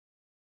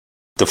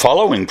The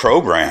following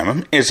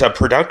program is a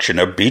production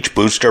of Beach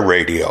Booster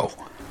Radio.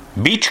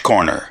 Beach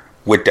Corner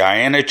with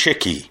Dianna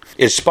Chycki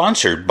is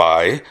sponsored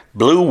by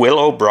Blue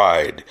Willow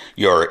Bride,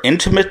 your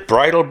intimate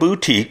bridal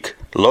boutique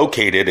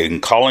located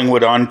in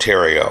Collingwood,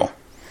 Ontario.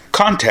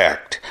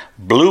 Contact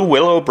Blue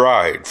Willow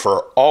Bride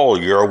for all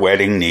your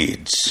wedding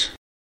needs.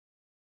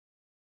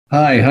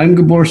 Hi, I'm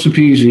Gabor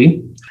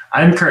Sapisi.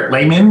 I'm Kurt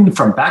Lehman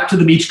from Back to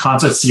the Beach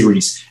Concert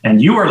Series, and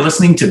you are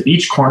listening to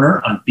Beach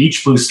Corner on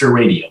Beach Booster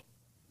Radio.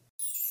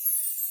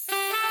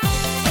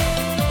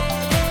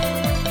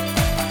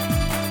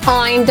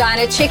 I'm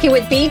Dianna Chycki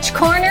with Beach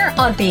Corner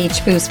on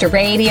Beach Booster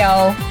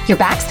Radio, your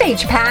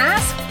backstage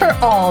pass for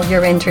all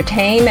your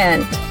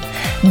entertainment.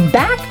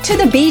 Back to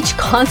the Beach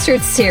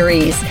Concert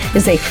Series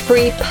is a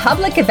free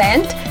public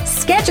event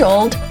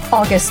scheduled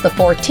August the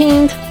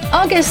 14th,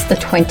 August the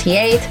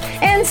 28th,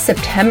 and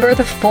September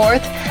the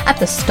 4th at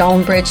the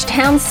Stonebridge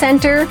Town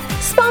Centre,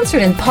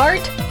 sponsored in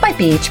part by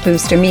Beach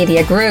Booster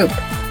Media Group.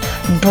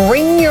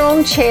 Bring your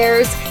own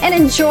chairs and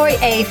enjoy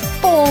a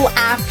full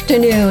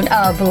afternoon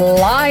of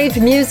live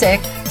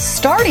music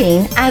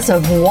starting as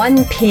of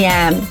 1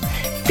 p.m.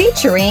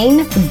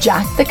 featuring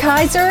Jack the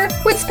Kaiser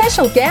with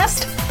special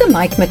guest, the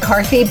Mike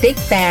McCarthy Big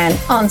Band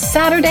on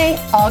Saturday,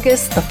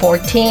 August the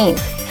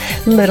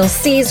 14th. Little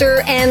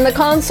Caesar and the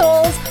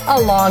Consoles,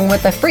 along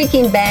with the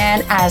Freaking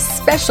Band as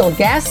special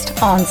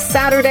guest on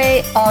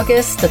Saturday,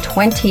 August the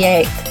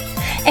 28th.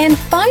 And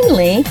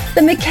finally,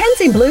 the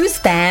Mackenzie Blues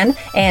Band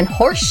and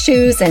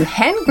Horseshoes and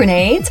Hand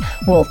Grenades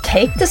will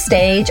take the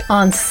stage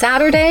on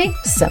Saturday,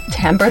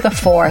 September the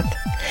 4th.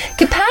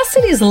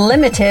 Capacity is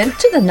limited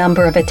to the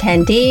number of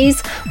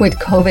attendees with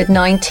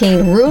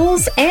COVID-19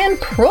 rules and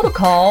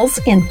protocols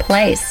in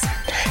place.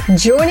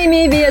 Joining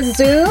me via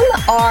Zoom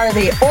are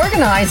the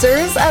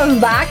organizers of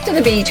Back to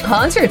the Beach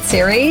Concert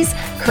Series,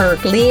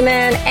 Kirk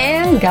Lehman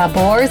and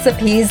Gabor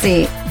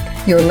Zapisi.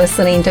 You're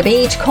listening to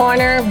Beach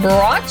Corner,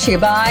 brought to you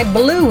by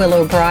Blue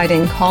Willow Bride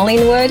in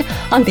Collingwood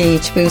on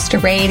Beach Booster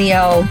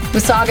Radio,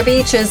 Wasaga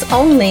Beach's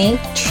only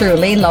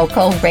truly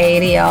local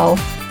radio.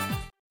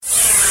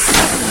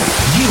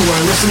 You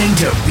are listening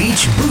to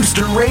Beach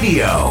Booster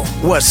Radio,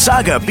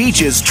 Wasaga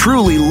Beach's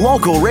truly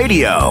local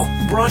radio,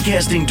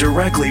 broadcasting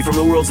directly from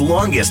the world's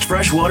longest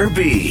freshwater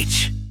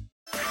beach.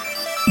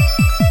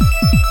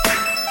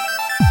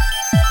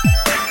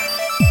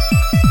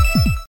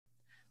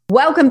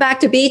 Welcome back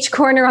to Beach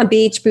Corner on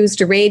Beach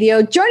Booster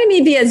Radio. Joining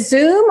me via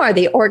Zoom are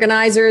the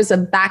organizers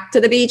of Back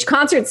to the Beach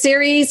Concert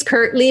Series,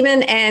 Kurt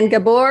Lehman and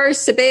Gabor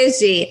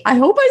Sapisi. I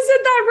hope I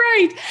said that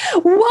right.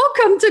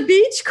 Welcome to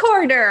Beach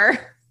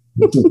Corner.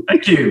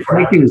 Thank you.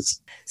 Thank you.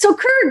 So,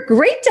 Kurt,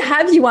 great to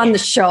have you on the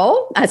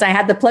show, as I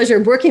had the pleasure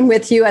of working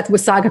with you at the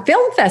Wasaga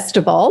Film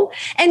Festival.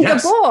 And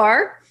yes.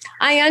 Gabor,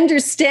 I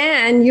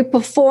understand you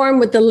performed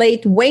with the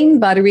late Wayne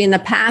Buttery in the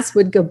past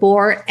with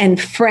Gabor and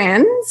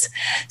Friends.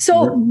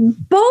 So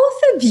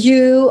both of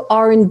you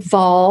are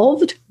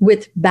involved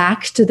with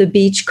Back to the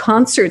Beach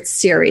Concert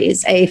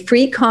Series, a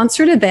free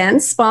concert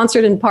event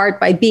sponsored in part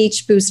by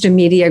Beach Booster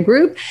Media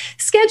Group,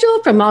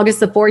 scheduled from August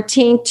the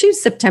 14th to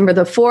September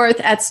the 4th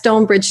at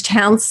Stonebridge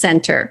Town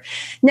Centre.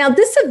 Now,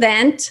 this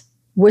event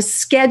was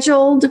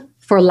scheduled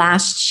for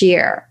last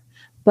year,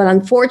 but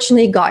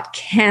unfortunately got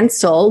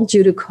canceled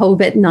due to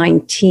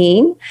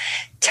COVID-19.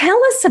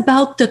 Tell us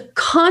about the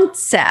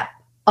concept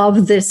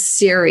of this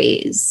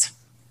series.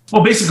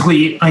 Well,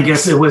 basically, I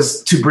guess it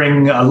was to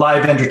bring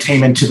live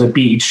entertainment to the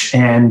beach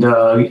and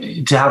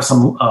to have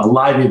some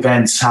live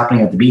events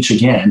happening at the beach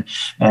again.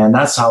 And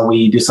that's how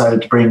we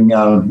decided to bring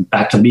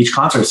Back to the Beach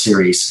Concert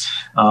Series.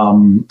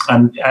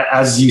 And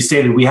as you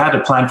stated, we had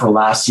a plan for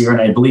last year,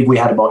 and I believe we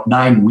had about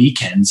 9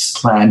 weekends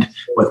planned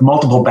with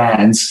multiple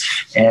bands.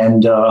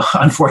 And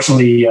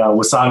unfortunately,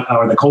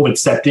 the COVID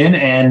stepped in,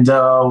 and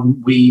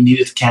we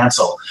needed to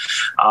cancel.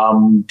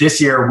 This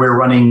year, we're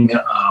running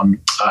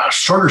a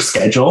shorter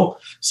schedule.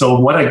 So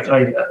what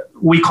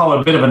we call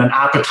a bit of an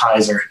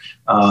appetizer.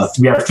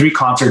 We have 3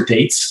 concert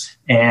dates,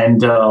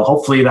 and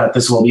hopefully that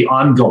this will be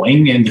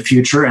ongoing in the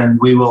future. And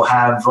we will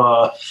have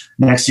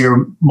next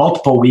year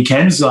multiple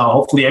weekends.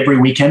 Hopefully every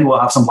weekend we'll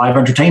have some live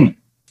entertainment.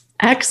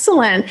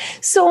 Excellent.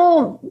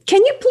 So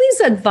can you please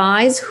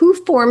advise who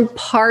formed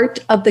part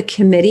of the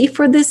committee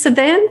for this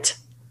event?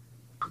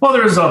 Well,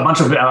 there's a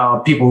bunch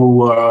of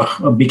people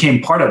who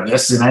became part of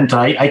this event.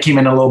 I came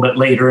in a little bit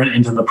later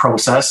into the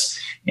process.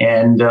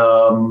 And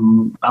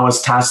I was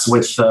tasked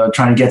with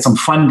trying to get some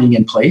funding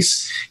in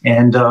place,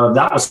 and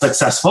that was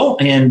successful.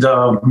 And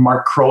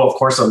Mark Crow, of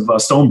course, of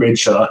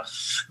Stonebridge,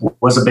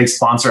 was a big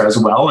sponsor as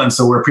well. And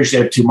so we're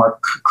appreciative to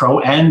Mark Crow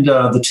and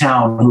the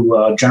town,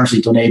 who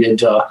generously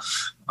donated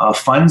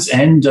funds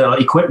and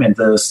equipment,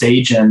 the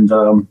stage and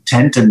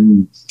tent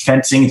and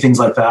fencing, things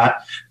like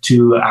that,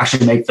 to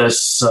actually make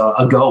this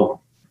a go.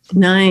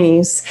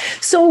 Nice.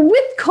 So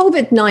with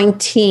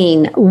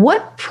COVID-19,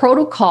 what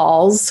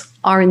protocols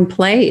are in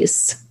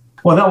place?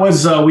 Well, that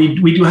was,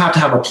 we do have to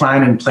have a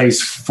plan in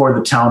place for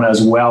the town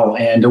as well.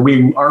 And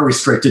we are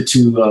restricted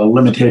to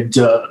limited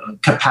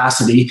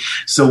capacity.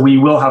 So we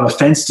will have a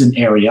fenced-in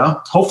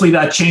area. Hopefully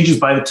that changes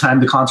by the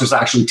time the concerts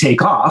actually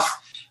take off.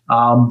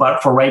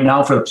 But for right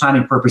now, for the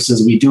planning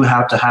purposes, we do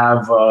have to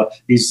have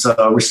these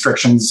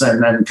restrictions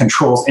and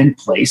controls in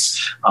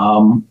place.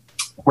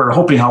 We're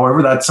hoping,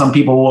 however, that some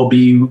people will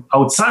be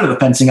outside of the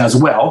fencing as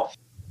well.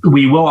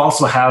 We will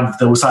also have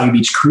the Wasaga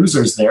Beach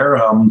Cruisers there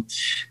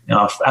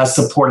as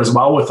support as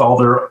well, with all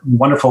their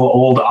wonderful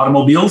old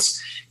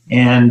automobiles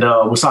and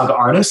Wasaga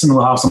artists, and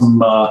we'll have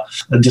some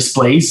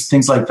displays,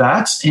 things like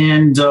that,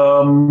 and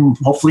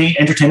hopefully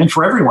entertainment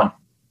for everyone.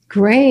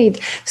 Great.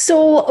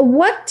 So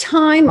what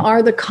time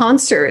are the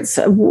concerts?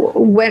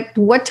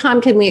 What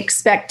time can we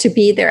expect to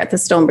be there at the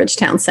Stonebridge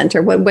Town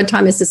Centre? What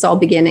time is this all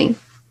beginning?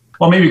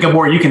 Well, maybe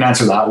Gabor, you can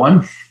answer that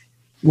one.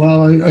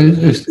 Well,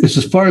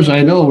 as far as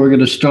I know, we're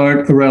going to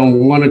start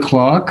around 1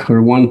 o'clock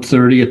or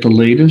 1:30 at the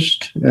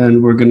latest.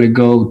 And we're going to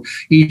go,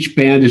 each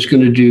band is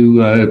going to do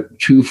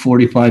 2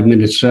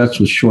 45-minute sets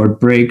with short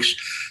breaks.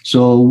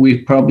 So we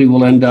probably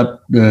will end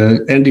up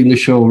ending the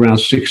show around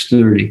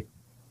 6:30.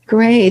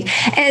 Great.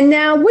 And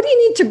now, what do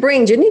you need to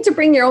bring? Do you need to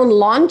bring your own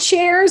lawn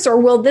chairs, or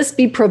will this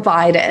be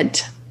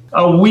provided?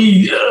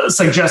 We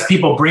suggest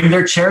people bring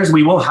their chairs.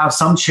 We will have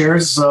some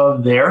chairs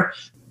there.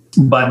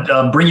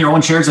 But bring your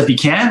own chairs if you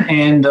can,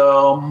 and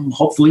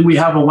hopefully we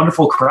have a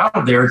wonderful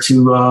crowd there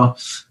to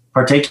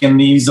partake in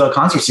these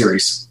concert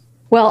series.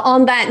 Well,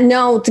 on that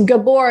note,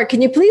 Gabor,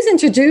 can you please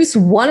introduce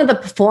one of the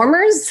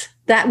performers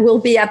that will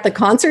be at the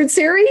concert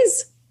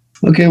series?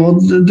 Okay, well,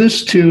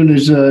 this tune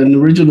is an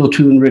original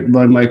tune written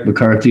by Mike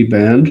McCarthy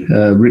Band,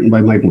 written by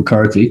Mike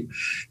McCarthy. It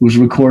was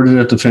recorded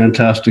at the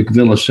fantastic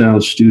Villa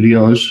Sound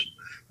Studios.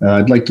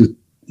 I'd like to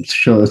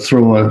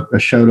throw a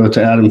shout out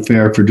to Adam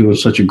Fair for doing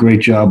such a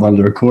great job on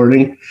the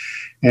recording.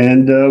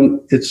 And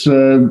it's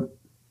one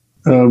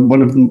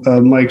of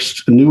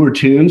Mike's newer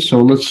tunes, so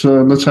let's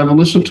have a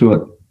listen to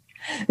it.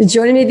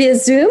 Joining me via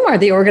Zoom are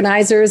the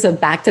organizers of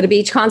Back to the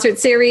Beach concert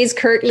series,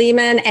 Kurt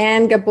Lehman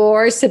and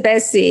Gabor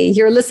Sebesi.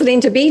 You're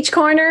listening to Beach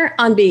Corner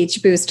on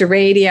Beach Booster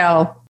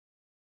Radio.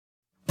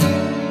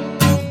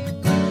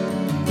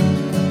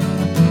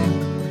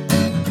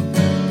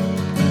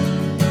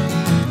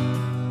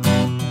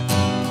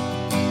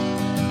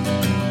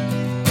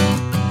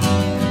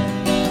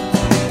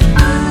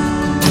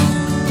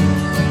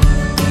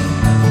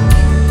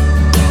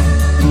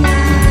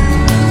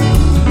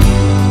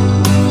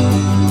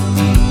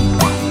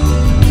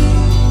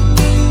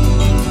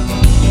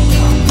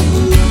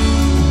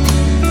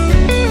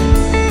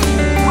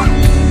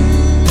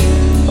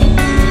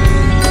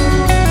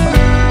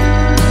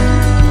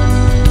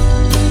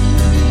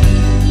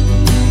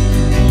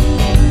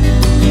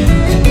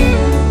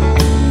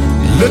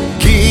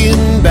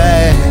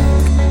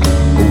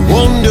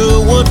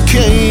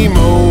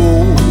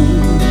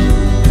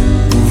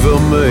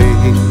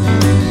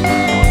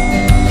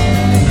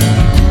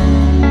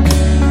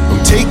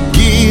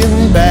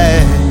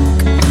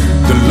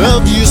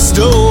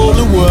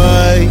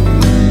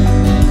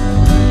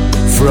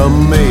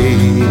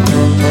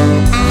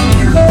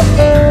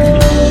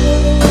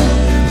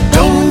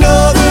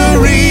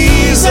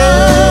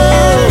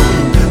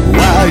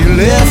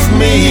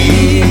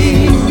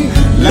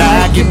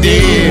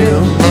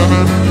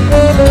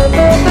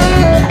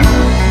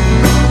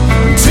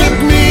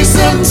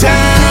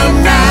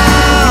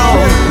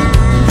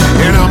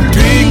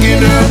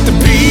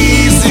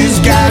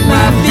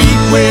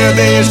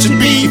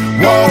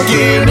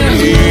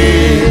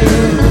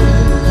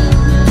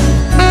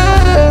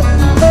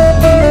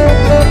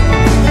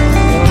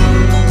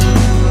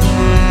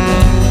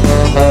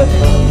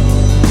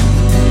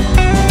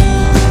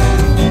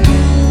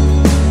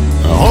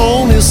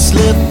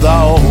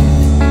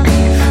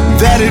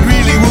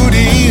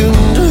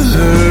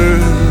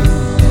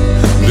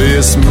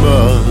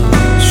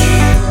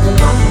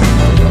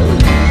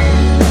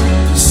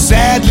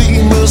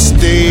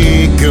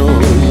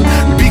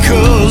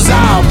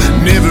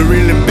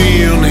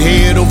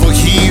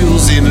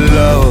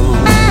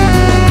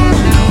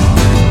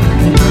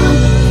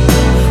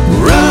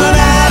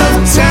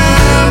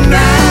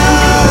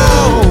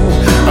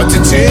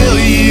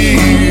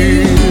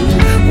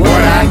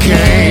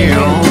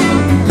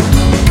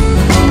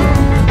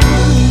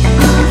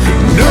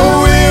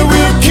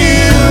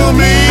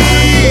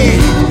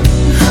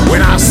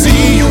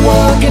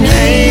 Walking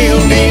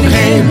hand in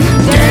hand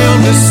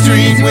down the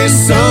street with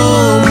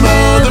some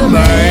other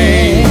man.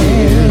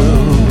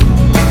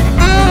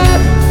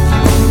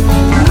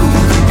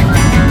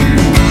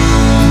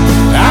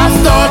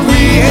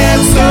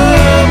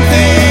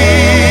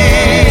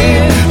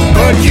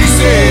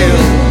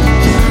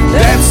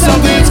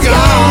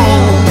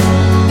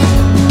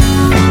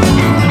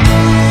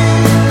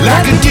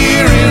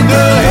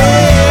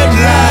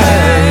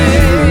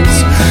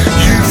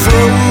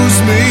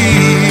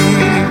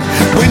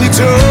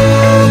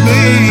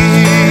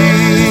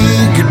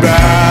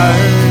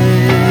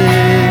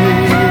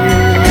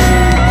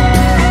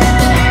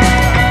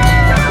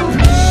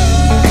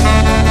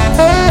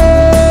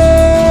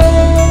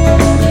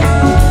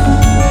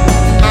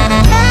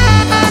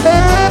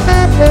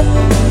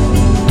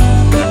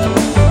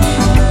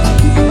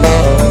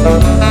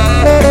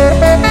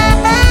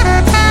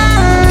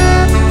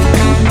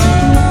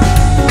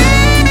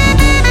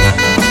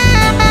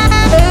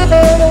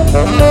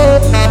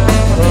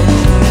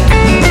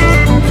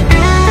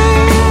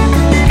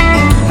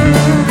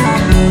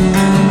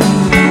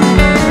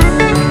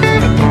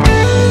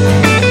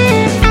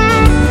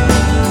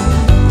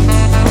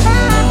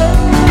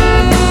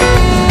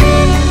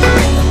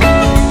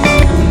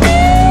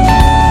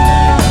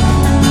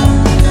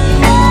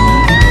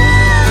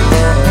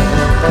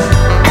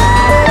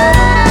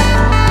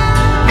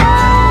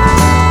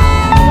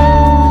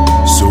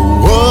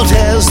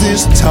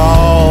 always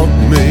taught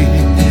me,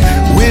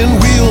 when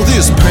will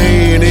this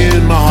pain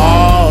in my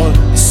heart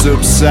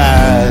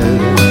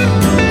subside?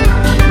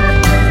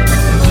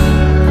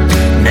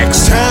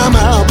 Next time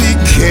I'll be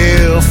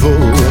careful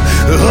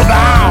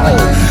about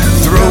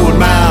throwing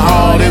my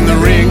heart in the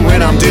ring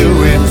when I'm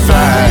doing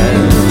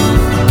fine.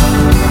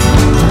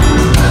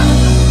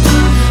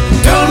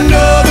 Don't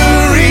know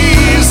the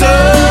reason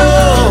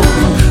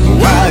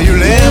why you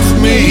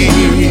left me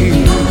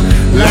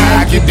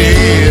like you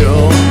did.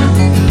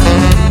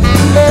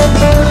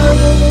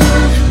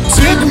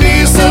 Took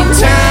me some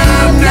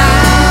time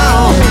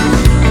now,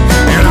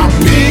 and I'm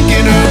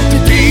picking up the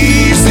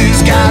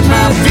pieces. Got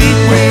my feet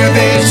where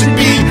they should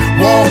be,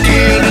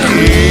 walking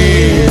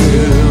ahead.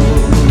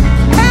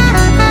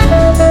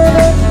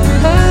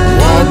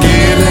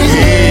 Walking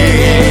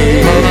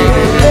ahead.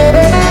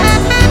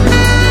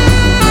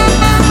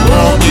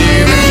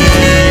 Walking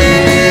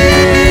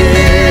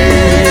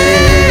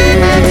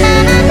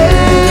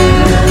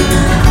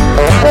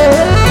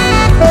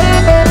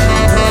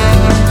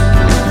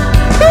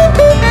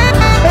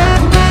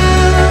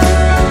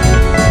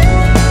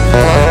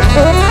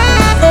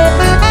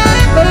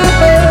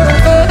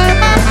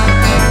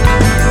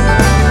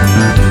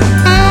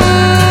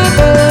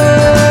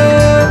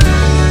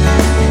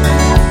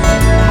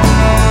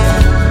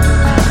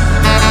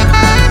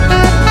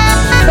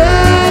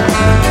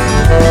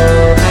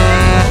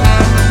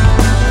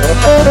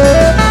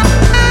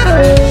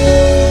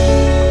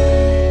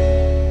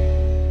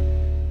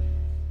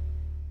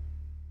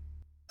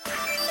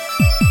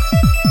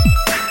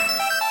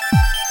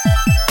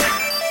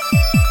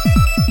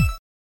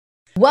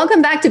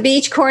Welcome back to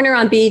Beach Corner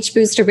on Beach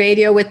Booster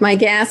Radio with my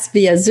guests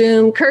via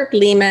Zoom, Kirk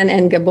Lehman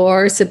and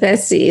Gabor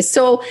Sebesi.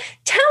 So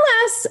tell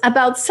us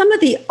about some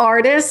of the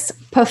artists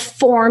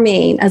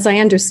performing. As I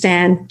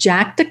understand,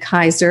 Jack de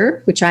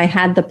Kaiser, which I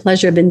had the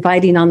pleasure of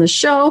inviting on the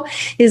show,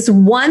 is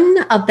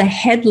one of the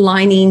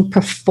headlining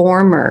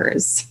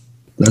performers.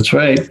 That's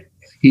right.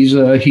 He's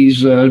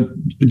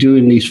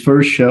doing his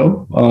first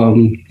show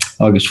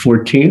August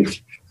 14th.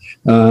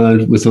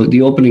 With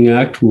the opening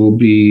act will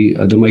be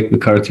the Mike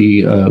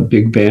McCarthy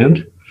big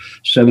band,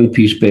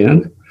 7-piece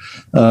band.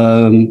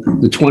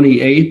 The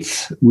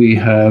 28th, we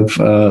have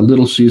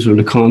Little Caesar and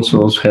the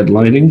Consoles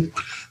headlining.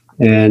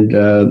 And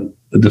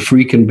the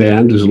Freakin'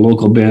 Band is a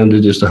local band.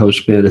 It is the house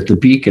band at the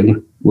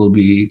Beacon will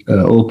be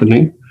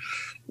opening.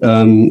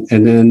 And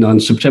then on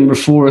September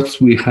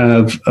 4th, we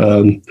have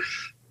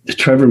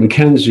Trevor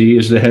McKenzie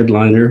is the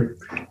headliner,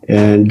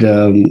 and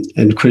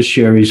Chris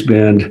Sherry's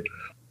band.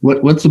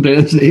 What's the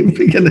band's name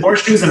again?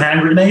 Horseshoes and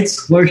Hand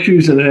Grenades.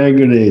 Horseshoes and Hand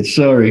Grenades.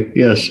 Sorry.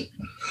 Yes.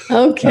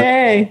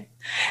 Okay.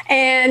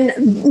 And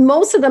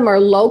most of them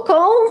are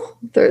local.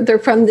 They're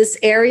from this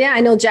area. I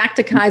know Jack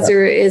de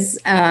Kaiser is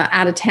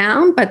out of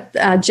town, but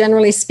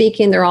generally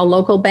speaking, they're all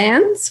local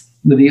bands.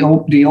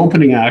 The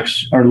opening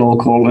acts are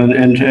local,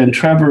 and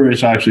Trevor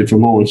is actually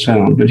from Owen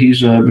Sound, but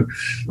he's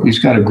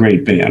got a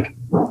great band.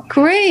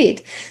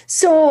 Great.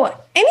 So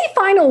any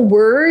final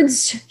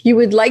words you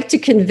would like to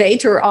convey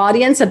to our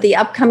audience of the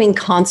upcoming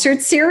concert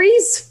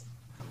series?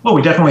 Well,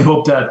 we definitely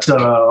hope that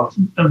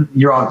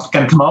you're all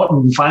going to come out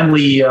and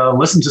finally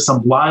listen to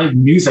some live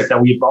music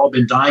that we've all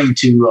been dying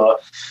to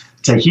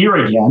hear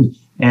again.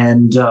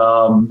 And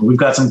we've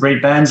got some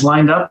great bands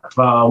lined up.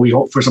 We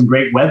hope for some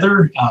great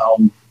weather.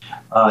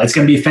 It's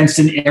going to be a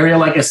fenced-in area,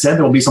 like I said.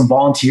 There will be some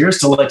volunteers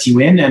to let you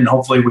in, and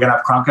hopefully we're going to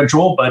have crowd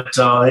control. But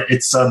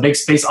it's a big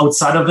space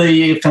outside of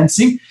the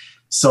fencing.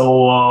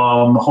 So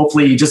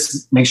hopefully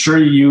just make sure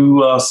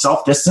you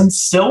self-distance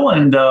still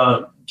and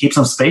keep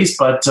some space.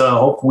 But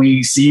hope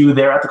we see you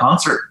there at the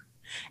concert.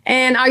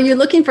 And are you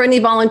looking for any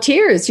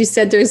volunteers? You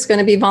said there's going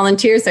to be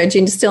volunteers there. Do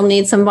you still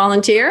need some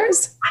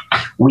volunteers?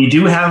 We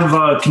do have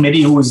a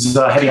committee who's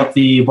heading up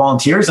the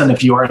volunteers. And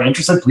if you are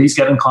interested, please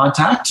get in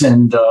contact.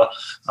 And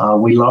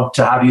we'd love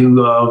to have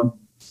you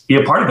be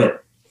a part of it.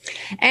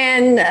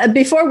 And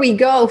before we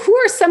go, who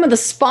are some of the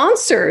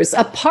sponsors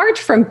apart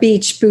from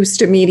Beach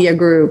Booster Media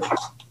Group?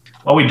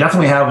 Well, we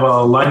definitely have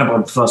a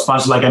lineup of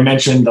sponsors. Like I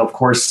mentioned, of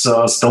course,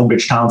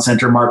 Stonebridge Town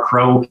Center, Mark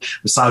Crow,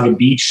 Wasaga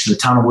Beach, the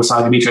town of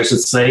Wasaga Beach, I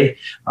should say,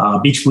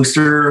 Beach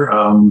Booster.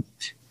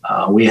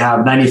 We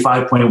have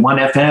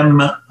 95.1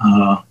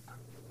 FM,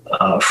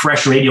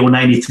 Fresh Radio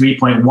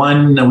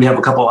 93.1. We have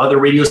a couple other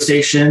radio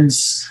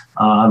stations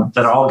that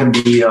are all going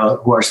to be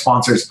who are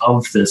sponsors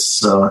of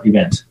this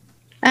event.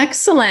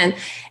 Excellent.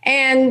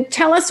 And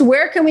tell us,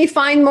 where can we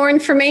find more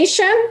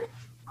information?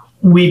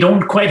 We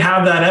don't quite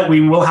have that yet.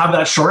 We will have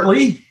that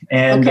shortly,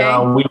 and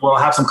we will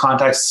have some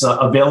contacts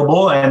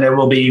available, and it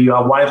will be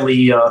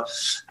widely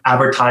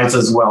advertised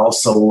as well.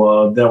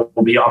 So there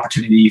will be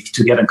opportunity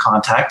to get in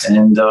contact,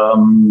 and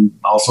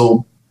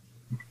also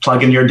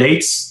plug in your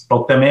dates,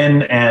 book them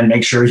in, and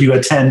make sure you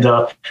attend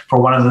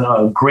for one of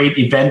the great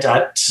event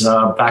at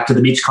Back to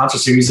the Beach concert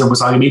series in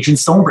Wasaga Beach in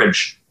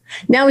Stonebridge.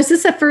 Now, is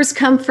this a first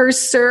come,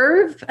 first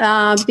serve?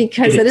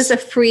 Because it is a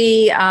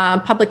free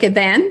public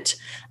event,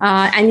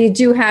 and you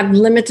do have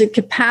limited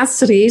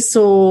capacity.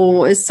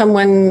 So is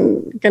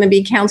someone going to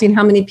be counting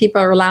how many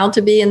people are allowed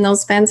to be in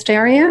those fenced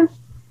area?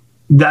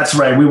 That's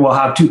right. We will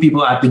have 2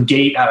 people at the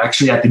gate,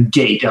 actually at the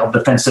gate of the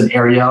fenced-in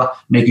area,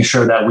 making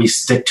sure that we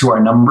stick to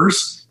our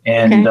numbers.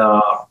 And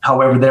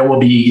however, there will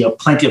be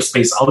plenty of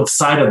space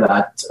outside of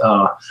that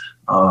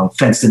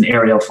fenced-in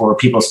area for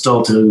people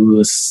still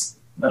to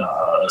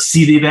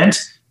see the event.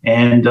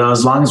 And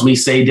as long as we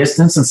stay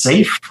distant and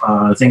safe,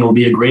 I think it will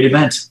be a great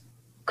event.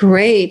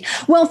 Great.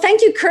 Well,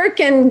 thank you, Kirk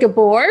and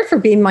Gabor, for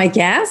being my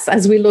guests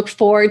as we look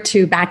forward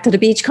to Back to the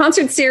Beach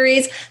concert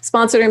series,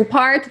 sponsored in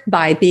part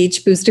by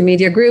Beach Booster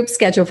Media Group,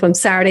 scheduled from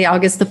Saturday,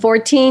 August the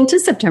 14th to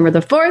September the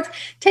 4th,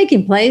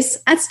 taking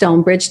place at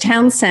Stonebridge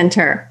Town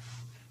Centre.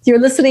 You're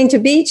listening to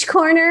Beach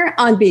Corner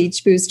on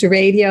Beach Booster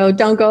Radio.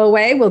 Don't go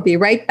away. We'll be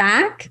right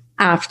back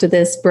after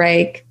this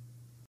break.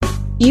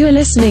 You are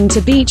listening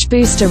to Beach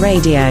Booster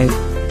Radio,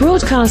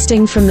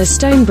 broadcasting from the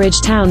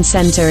Stonebridge Town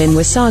Centre in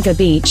Wasaga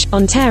Beach,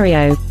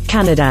 Ontario,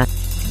 Canada.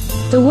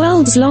 The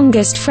world's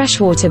longest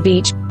freshwater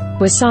beach,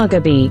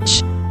 Wasaga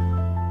Beach.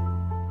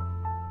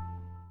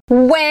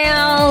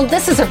 Well,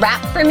 this is a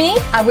wrap for me.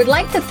 I would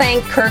like to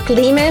thank Kirk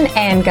Lehman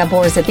and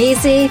Gabor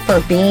Zabisi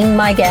for being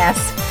my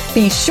guests.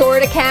 Be sure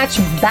to catch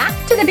Back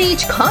to the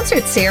Beach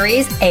concert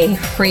series, a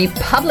free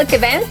public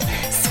event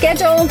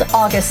scheduled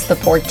August the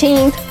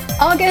 14th,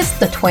 August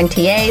the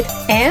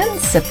 28th, and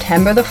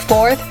September the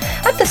 4th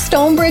at the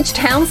Stonebridge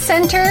Town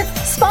Centre,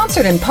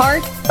 sponsored in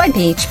part by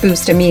Beach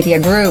Booster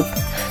Media Group.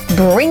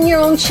 Bring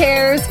your own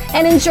chairs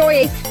and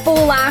enjoy a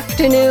full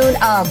afternoon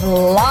of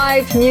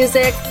live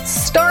music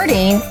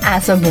starting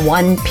as of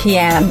 1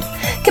 p.m.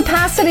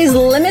 Capacity is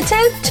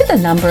limited to the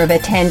number of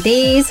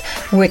attendees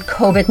with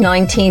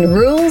COVID-19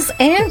 rules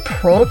and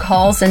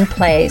protocols in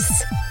place.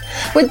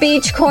 With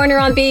Beach Corner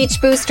on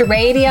Beach Booster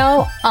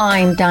Radio,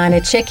 I'm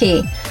Dianna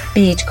Chycki.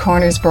 Beach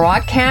Corner's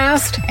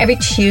broadcast every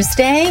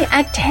Tuesday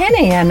at 10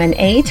 a.m. and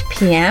 8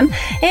 p.m.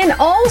 and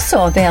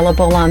also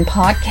available on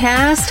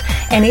podcast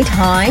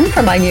anytime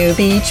from my new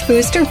Beach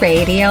Booster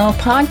Radio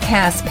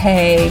podcast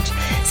page.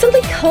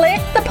 Simply click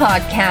the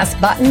podcast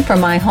button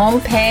from my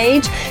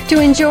homepage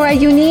to enjoy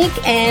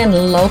unique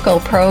and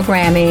local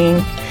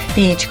programming.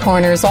 Beach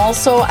Corner is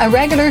also a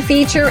regular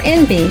feature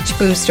in Beach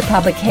Booster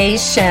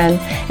publication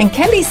and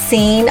can be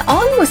seen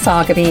on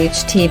Wasaga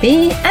Beach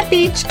TV at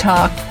Beach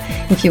Talk.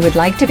 If you would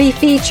like to be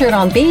featured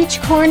on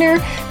Beach Corner,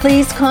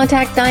 please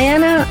contact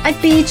Dianna at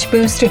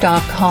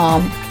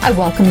beachbooster.com. I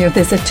welcome your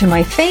visit to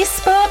my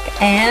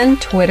Facebook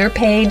and Twitter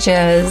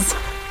pages.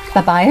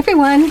 Bye-bye,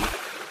 everyone.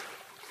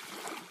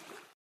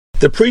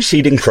 The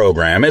preceding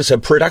program is a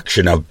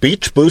production of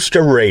Beach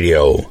Booster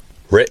Radio,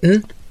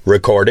 written,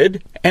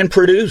 recorded, and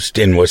produced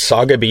in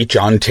Wasaga Beach,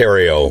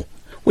 Ontario.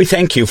 We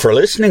thank you for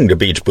listening to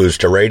Beach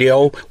Booster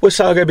Radio,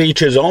 Wasaga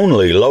Beach's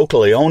only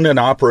locally owned and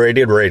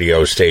operated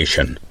radio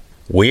station.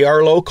 We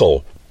are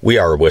local. We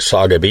are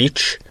Wasaga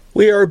Beach.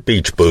 We are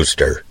Beach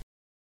Booster.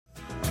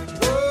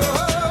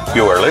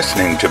 You are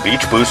listening to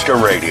Beach Booster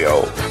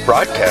Radio,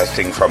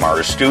 broadcasting from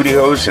our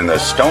studios in the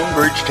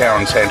Stonebridge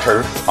Town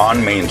Centre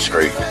on Main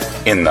Street,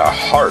 in the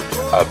heart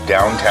of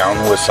downtown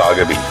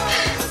Wasaga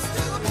Beach.